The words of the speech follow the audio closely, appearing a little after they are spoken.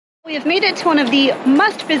We have made it to one of the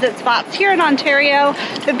must-visit spots here in Ontario,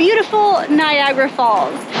 the beautiful Niagara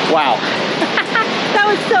Falls. Wow. That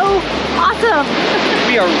was so awesome.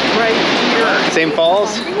 We are right here. Same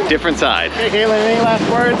falls, different side. Hey Caitlin, any last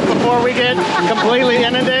words before we get completely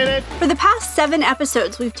inundated? For the past 7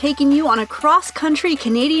 episodes, we've taken you on a cross-country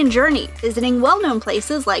Canadian journey, visiting well-known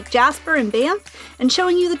places like Jasper and Banff, and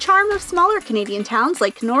showing you the charm of smaller Canadian towns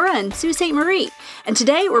like Kenora and Sault Ste. Marie. And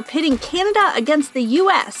today, we're pitting Canada against the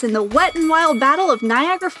US in the wet and wild battle of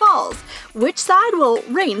Niagara Falls. Which side will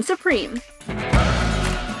reign supreme?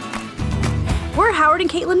 We're Howard and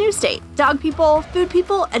Caitlin Newstate, dog people, food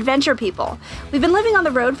people, adventure people. We've been living on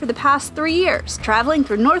the road for the past 3 years, traveling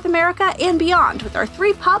through North America and beyond with our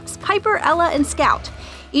 3 pups, Piper, Ella, and Scout.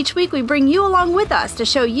 Each week we bring you along with us to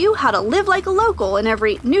show you how to live like a local in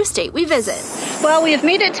every new state we visit. Well, we have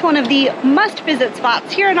made it to one of the must-visit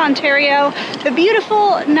spots here in Ontario, the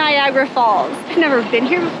beautiful Niagara Falls. I've never been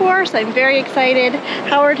here before, so I'm very excited.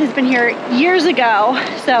 Howard has been here years ago,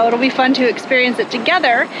 so it'll be fun to experience it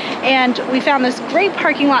together. And we found this great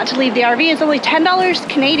parking lot to leave the RV. It's only $10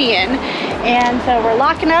 Canadian. And so we're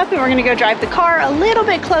locking up and we're gonna go drive the car a little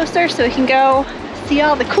bit closer so we can go see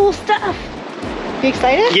all the cool stuff. You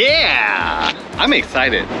excited? Yeah, I'm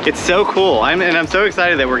excited. It's so cool. I'm so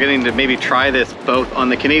excited that we're getting to maybe try this both on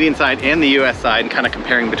the Canadian side and the US side and kind of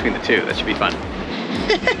comparing between the two. That should be fun.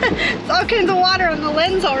 It's all kinds of water on the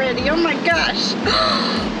lens already. Oh my gosh.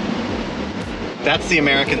 That's the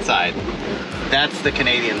American side. That's the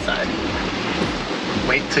Canadian side.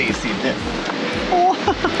 Wait till you see this. Whoa.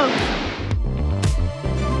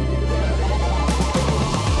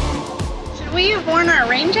 Should we have worn our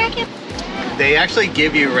rain jackets? They actually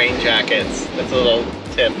give you rain jackets. That's a little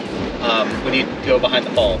tip when you go behind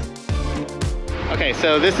the falls. Okay,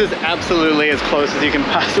 so this is absolutely as close as you can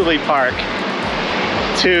possibly park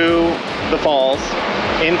to the falls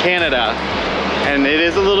in Canada. And it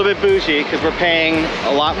is a little bit bougie because we're paying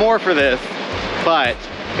a lot more for this, but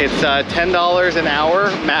it's $10 an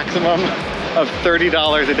hour, maximum of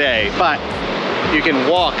 $30 a day. But you can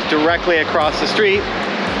walk directly across the street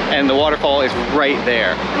and the waterfall is right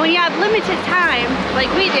there. And when you have limited time,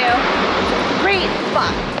 like we do, it's a great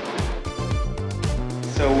spot.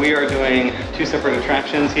 So we are doing 2 separate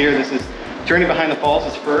attractions here. This is Journey Behind the Falls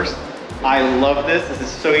is first. I love this. This is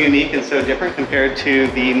so unique and so different compared to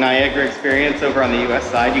the Niagara experience over on the US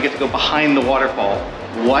side. You get to go behind the waterfall.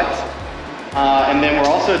 What? And then we're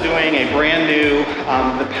also doing a brand new,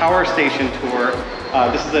 the Power Station tour.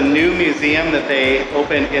 This is a new museum that they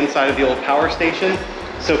opened inside of the old power station.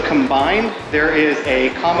 So combined, there is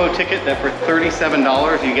a combo ticket that for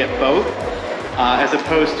 $37 you get both, as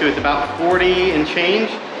opposed to it's about 40 and change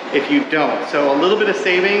if you don't. So a little bit of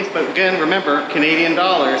savings, but again, remember, Canadian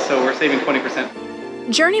dollars, so we're saving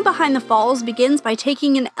 20%. Journey Behind the Falls begins by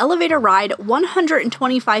taking an elevator ride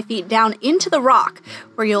 125 feet down into the rock,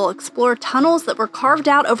 where you'll explore tunnels that were carved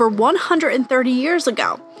out over 130 years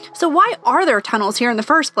ago. So why are there tunnels here in the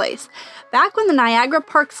first place? Back when the Niagara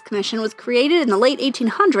Parks Commission was created in the late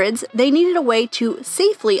 1800s, they needed a way to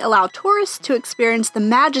safely allow tourists to experience the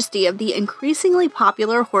majesty of the increasingly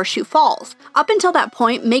popular Horseshoe Falls. Up until that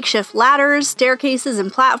point, makeshift ladders, staircases,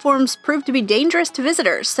 and platforms proved to be dangerous to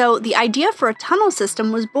visitors, so the idea for a tunnel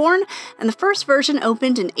system was born, and the first version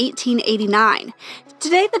opened in 1889.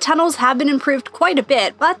 Today, the tunnels have been improved quite a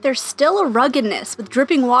bit, but there's still a ruggedness with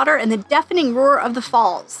dripping water and the deafening roar of the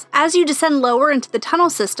falls. As you descend lower into the tunnel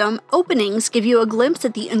system, openings give you a glimpse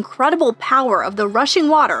at the incredible power of the rushing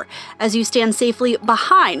water as you stand safely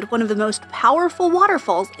behind one of the most powerful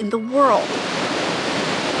waterfalls in the world.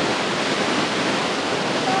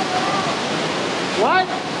 What?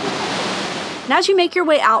 And as you make your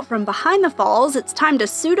way out from behind the falls, it's time to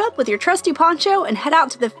suit up with your trusty poncho and head out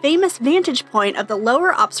to the famous vantage point of the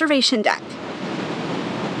lower observation deck.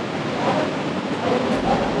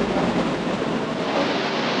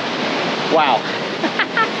 Wow.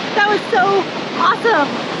 That was so awesome.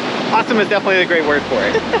 Awesome is definitely a great word for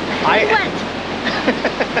it. Wet.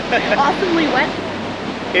 Awesomely wet.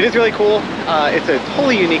 It is really cool. It's a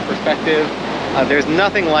totally unique perspective. There's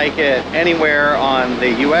nothing like it anywhere on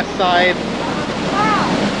the US side. Wow.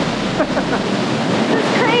 This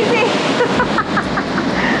is crazy.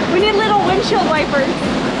 We need little windshield wipers.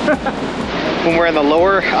 When we're in the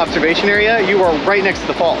lower observation area, you are right next to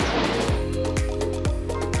the falls.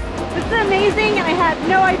 This is amazing, and I had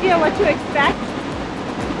no idea what to expect.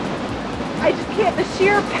 I just can't, the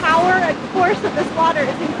sheer power and force of this water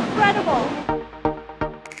is incredible.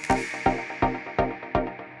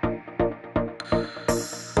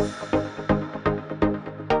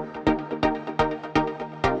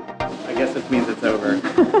 I guess it means it's over.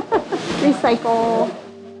 Recycle.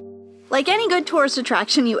 Like any good tourist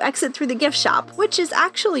attraction, you exit through the gift shop, which is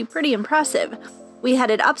actually pretty impressive. We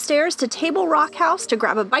headed upstairs to Table Rock House to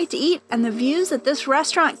grab a bite to eat, and the views at this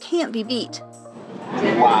restaurant can't be beat.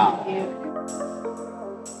 Wow.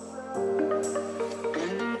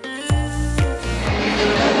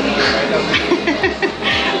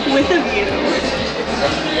 With a view.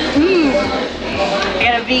 I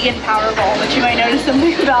got a vegan power bowl, but you might notice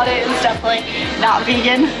something about it. It's definitely not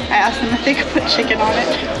vegan. I asked them if they could put chicken on it.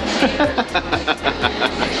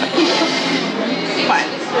 But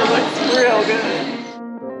it looks real good.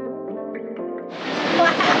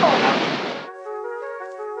 Wow.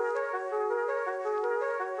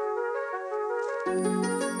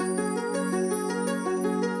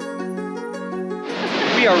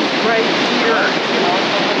 We are right here.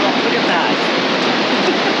 Look at that.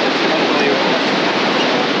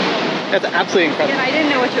 That's absolutely incredible. And I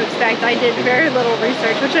didn't know what to expect. I did very little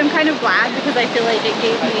research, which I'm kind of glad because I feel like it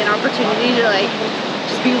gave me an opportunity to like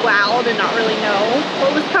just be wowed and not really know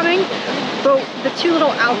what was coming. But the two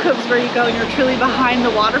little alcoves where you go and you're truly behind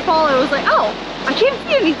the waterfall, I was like, oh, I can't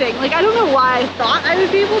see anything. Like, I don't know why I thought I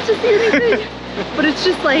would be able to see anything, but it's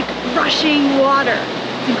just like rushing water.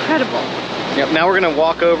 It's incredible. Yep, now we're gonna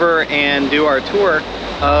walk over and do our tour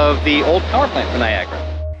of the old power plant for Niagara.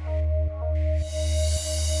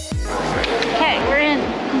 Okay, we're in.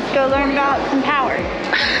 Let's go learn about some power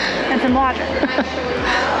and some water.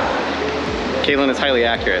 Caitlin is highly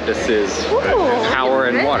accurate. This is power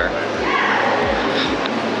and water.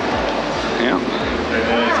 Yeah.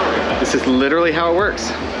 This is literally how it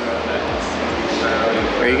works.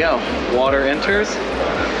 There you go. Water enters.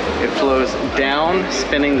 It flows down,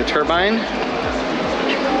 spinning the turbine.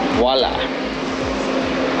 Voila.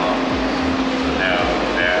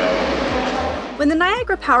 When the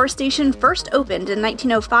Niagara Power Station first opened in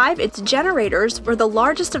 1905, its generators were the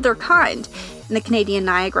largest of their kind, and the Canadian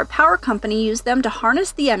Niagara Power Company used them to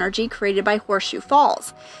harness the energy created by Horseshoe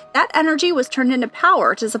Falls. That energy was turned into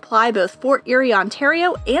power to supply both Fort Erie,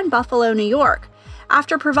 Ontario, and Buffalo, New York.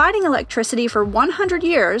 After providing electricity for 100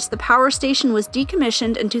 years, the power station was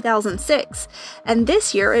decommissioned in 2006, and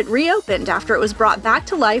this year it reopened after it was brought back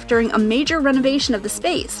to life during a major renovation of the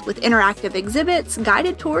space, with interactive exhibits,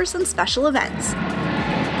 guided tours, and special events.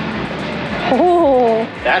 Oh,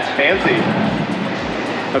 that's fancy.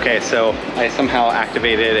 Okay, so I somehow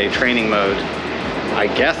activated a training mode. I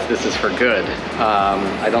guess this is for good.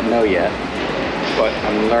 I don't know yet. But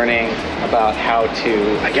I'm learning about how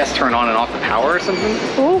to, I guess, turn on and off the power or something.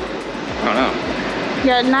 Ooh. I don't know. You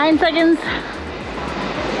got 9 seconds.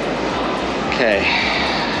 Okay.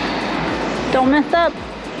 Don't mess up.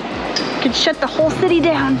 Could shut the whole city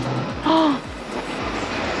down.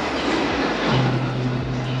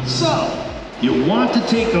 So, you want to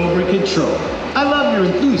take over control. I love your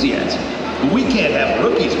enthusiasm, but we can't have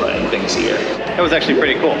rookies running things here. That was actually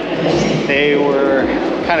pretty cool. They were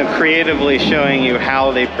kind of creatively showing you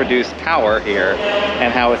how they produce power here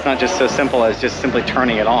and how it's not just so simple as just simply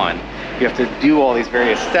turning it on. You have to do all these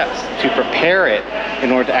various steps to prepare it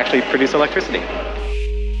in order to actually produce electricity.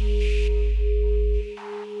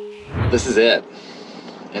 This is it.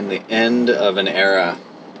 And the end of an era.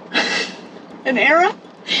 An era?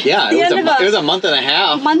 Yeah, it was a month and a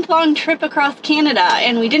half. Month-long trip across Canada,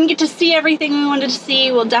 and we didn't get to see everything we wanted to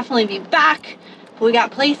see. We'll definitely be back. We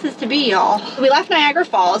got places to be, y'all. We left Niagara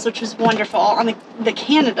Falls, which was wonderful, on the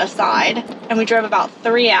Canada side, and we drove about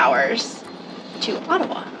 3 hours to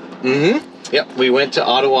Ottawa. Mm-hmm. Yep, we went to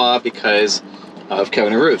Ottawa because of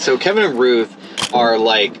Kevin and Ruth. So Kevin and Ruth are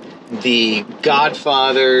like the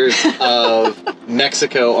godfathers of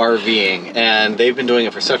Mexico RVing, and they've been doing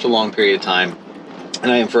it for such a long period of time.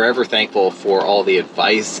 And I am forever thankful for all the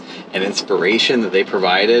advice and inspiration that they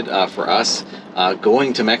provided for us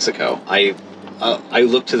going to Mexico. I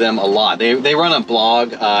look to them a lot. They run a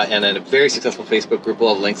blog and a very successful Facebook group.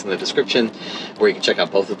 We'll have links in the description where you can check out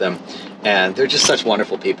both of them. And they're just such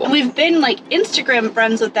wonderful people. We've been like Instagram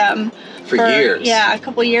friends with them for years. Yeah, a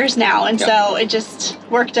couple years now. And so it just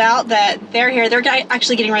worked out that they're here. They're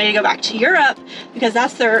actually getting ready to go back to Europe because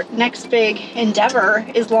that's their next big endeavor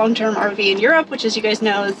is long-term RV in Europe, which, as you guys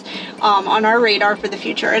know, is on our radar for the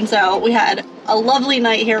future. And so we had a lovely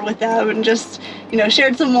night here with them and just, you know,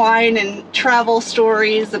 shared some wine and travel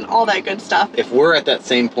stories and all that good stuff. If we're at that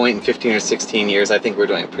same point in 15 or 16 years, I think we're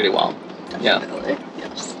doing it pretty well. Definitely. Yeah.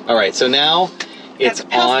 Yes. All right, so now it's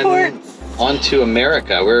on to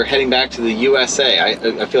America. We're heading back to the USA.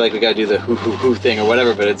 I feel like we gotta do the hoo thing or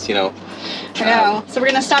whatever, but it's, you know. I know. So we're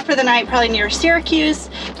gonna stop for the night probably near Syracuse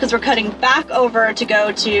because we're cutting back over to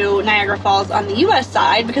go to Niagara Falls on the US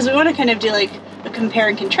side because we want to kind of do like a compare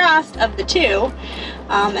and contrast of the two.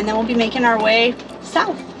 And then we'll be making our way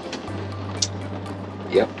south.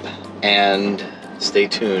 Yep. And stay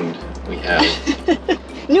tuned. We have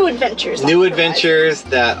new adventures. New adventures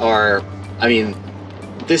that are, I mean,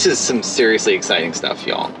 this is some seriously exciting stuff,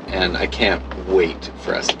 y'all. And I can't wait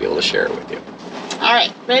for us to be able to share it with you. All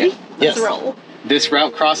right, ready? Yes. Let's roll. This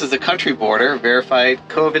route crosses the country border, verified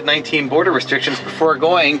COVID-19 border restrictions before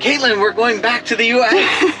going. Caitlin, we're going back to the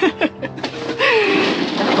U.S.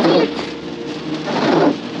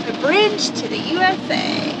 The bridge to the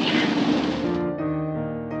USA.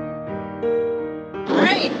 All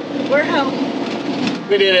right, we're home.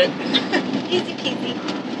 We did it. Easy peasy.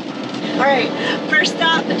 All right, first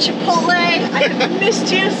stop at Chipotle. I have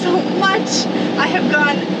missed you so much. I have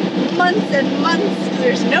gone months and months.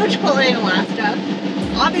 There's no Chipotle in Alaska.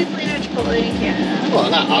 Obviously no Chipotle in Canada. Well,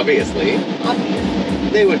 not obviously. Obviously.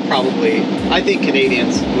 They would probably, I think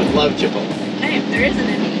Canadians would love Chipotle. Hey, there isn't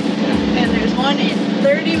any. And there's one in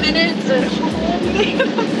 30 minutes at home. I'm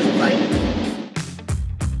just like...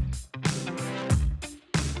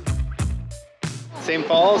 Same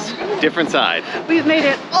falls, different side. We've made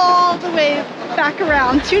it all the way back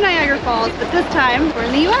around to Niagara Falls, but this time we're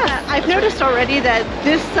in the US. I've noticed already that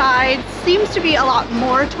this side seems to be a lot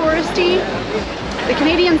more touristy. The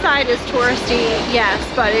Canadian side is touristy, yes,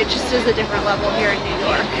 but it just is a different level here in New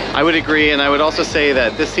York. I would agree, and I would also say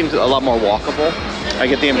that this seems a lot more walkable. I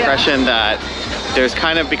get the impression that there's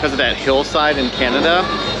kind of, because of that hillside in Canada,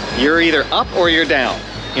 you're either up or you're down.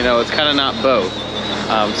 You know, it's kind of not both.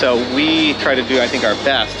 So we try to do, I think, our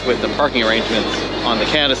best with the parking arrangements on the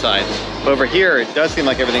Canada side. But over here, it does seem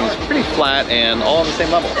like everything's pretty flat and all on the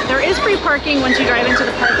same level. There is free parking once you drive into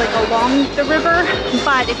the park, like along the river,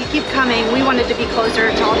 but if you keep coming, we wanted to be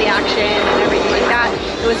closer to all the action and everything like that.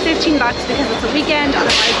 It was $15 because it's a weekend,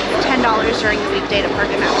 otherwise it's $10 during the weekday to park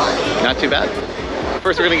in that lot. Not too bad.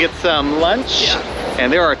 First, we're gonna get some lunch,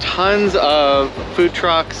 and there are tons of food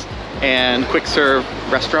trucks and quick serve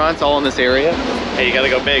restaurants all in this area. Hey, you gotta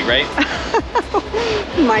go big, right?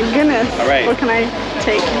 My goodness. All right. What can I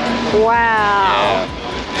take? Wow.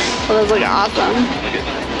 Well, those look awesome.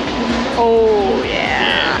 Oh,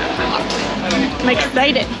 yeah. I'm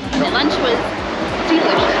excited. The lunch was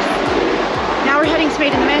delicious. Now we're heading to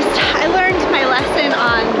Maid in the Mist. I learned my lesson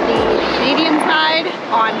on the Canadian side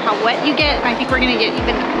on how wet you get. I think we're gonna get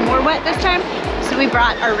even more wet this time. So we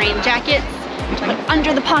brought our rain jackets to put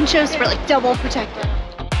under the ponchos for like double protected.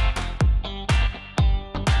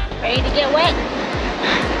 Ready to get wet?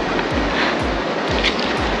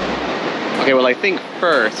 Okay, well, I think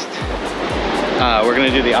first we're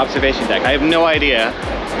gonna do the observation deck. I have no idea,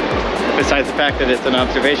 besides the fact that it's an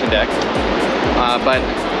observation deck, but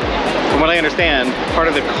from what I understand, part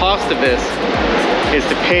of the cost of this is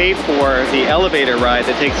to pay for the elevator ride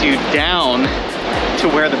that takes you down to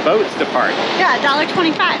where the boats depart. Yeah,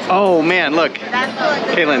 $1.25. Oh man, look. That's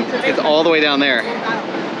Caitlin, it's all the way down there.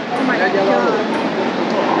 Oh my God.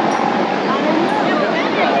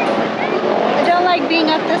 I don't like being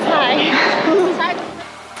up this high.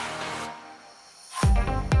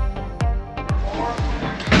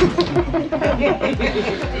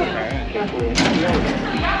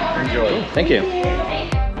 Enjoy. Thank you.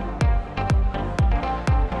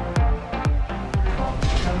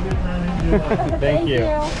 Thank you.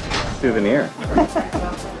 Souvenir.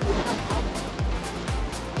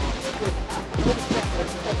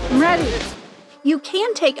 I'm ready. You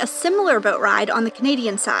can take a similar boat ride on the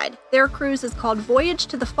Canadian side. Their cruise is called Voyage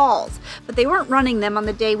to the Falls, but they weren't running them on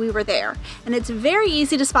the day we were there, and it's very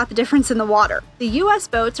easy to spot the difference in the water. The US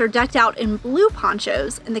boats are decked out in blue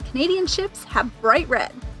ponchos, and the Canadian ships have bright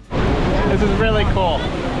red. This is really cool.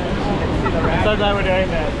 So glad we're doing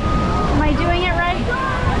this. Am I doing it right?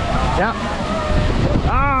 Yeah.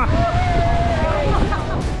 Ah!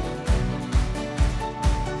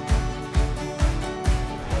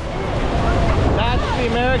 That's the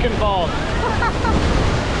American Falls.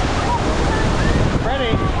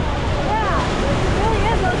 Ready? Yeah, it really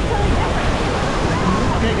is. Looks totally different.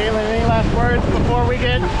 Okay, Caitlin, any last words before we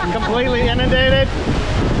get completely inundated?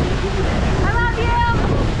 I love you!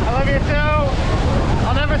 I love you too.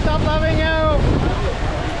 I'll never stop loving you.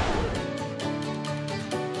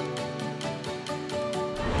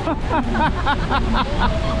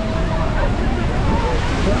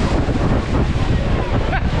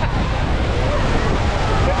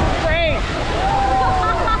 This is great.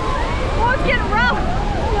 Oh, it's getting rough.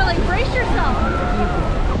 You're like, brace yourself.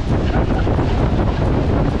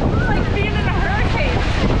 It's like being in a hurricane.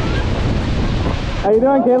 How you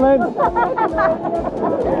doing, Caitlin?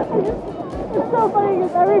 It's so funny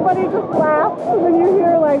because everybody just laughs and then you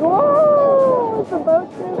hear like, whoa, it's a boat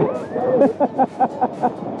too.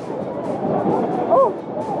 Oh,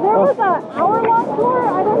 there was an hour-long tour.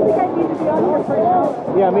 I don't think I need to be on here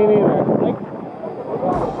Yeah, me neither.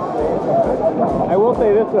 I will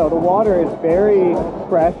say this though, the water is very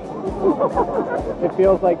fresh. It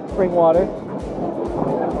feels like spring water.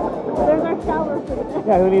 There's our shower for the day.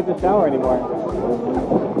 Yeah, who needs a shower anymore?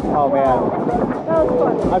 Oh man. That was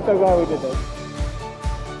fun. I'm so glad we did this.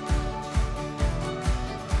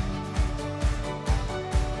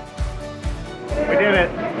 We did it.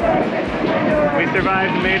 We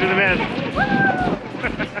survived and made it to the mist.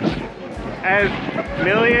 As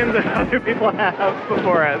millions of other people have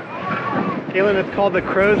before us. Caitlin, it's called the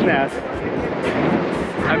Crow's Nest.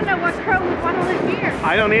 I don't know what crow would want to live here.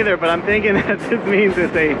 I don't either, but I'm thinking that this means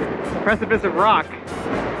it's a precipice of rock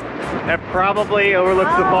that probably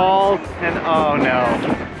overlooks the falls, and oh no.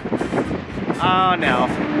 Oh no.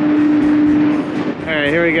 Alright,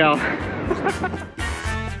 here we go.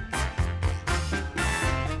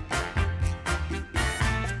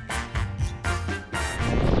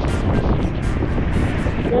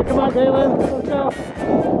 Yeah, come on, Caitlin, let's go.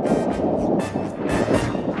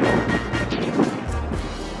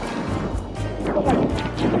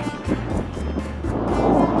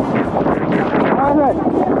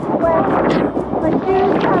 My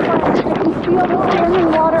shoes have I can feel the standing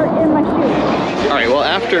water in my shoes. All right, well,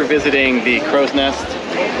 after visiting the Crow's Nest,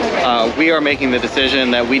 we are making the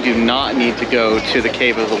decision that we do not need to go to the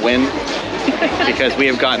Cave of the Wind because we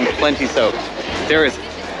have gotten plenty soaked. There is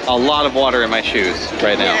a lot of water in my shoes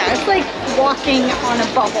right now. Yeah, it's like walking on a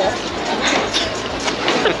bubble.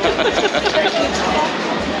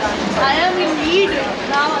 I am in need.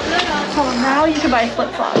 Oh, now you can buy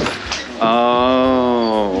flip-flops.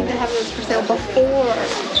 Oh. They have those for sale before.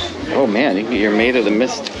 Oh man, you can get your Maid of the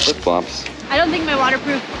Mist flip-flops. I don't think my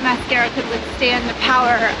waterproof mascara could withstand the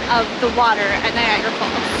power of the water at Niagara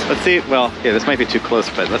Falls. Let's see. Well, yeah, this might be too close,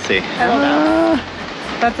 but let's see. I don't know.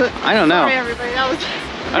 That's it. I don't know. Sorry, everybody. That was.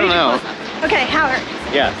 I don't know. Okay, Howard.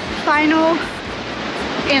 Yes. Final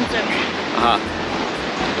answer.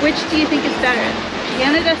 Which do you think is better,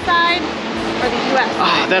 Canada side or the U.S.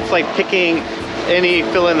 side? That's like picking any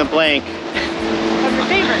fill in the blank. Of your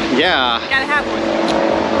favorite. Yeah. You gotta have one.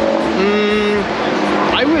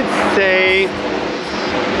 I would say.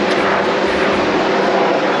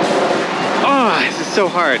 Oh, this is so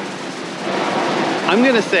hard. I'm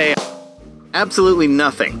gonna say absolutely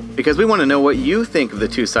nothing, because we want to know what you think of the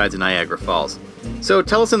two sides of Niagara Falls. So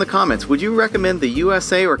tell us in the comments, would you recommend the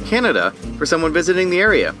USA or Canada for someone visiting the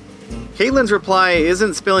area? Caitlin's reply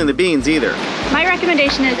isn't spilling the beans either. My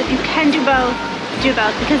recommendation is if you can do both,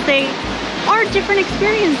 because they are different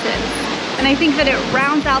experiences. And I think that it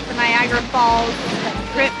rounds out the Niagara Falls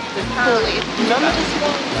trip fully.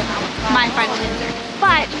 My final answer.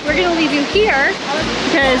 But we're gonna leave you here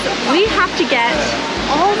because we have to get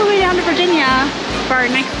all the way down to Virginia for our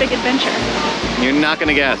next big adventure. You're not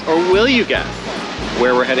gonna guess, or will you guess,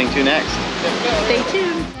 where we're heading to next? Stay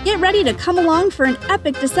tuned. Get ready to come along for an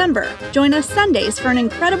epic December. Join us Sundays for an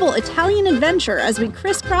incredible Italian adventure as we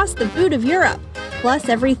crisscross the boot of Europe. Plus,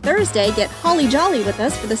 every Thursday, get holly jolly with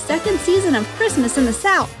us for the second season of Christmas in the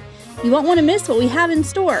South. You won't want to miss what we have in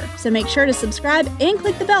store, so make sure to subscribe and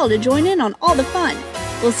click the bell to join in on all the fun.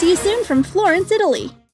 We'll see you soon from Florence, Italy.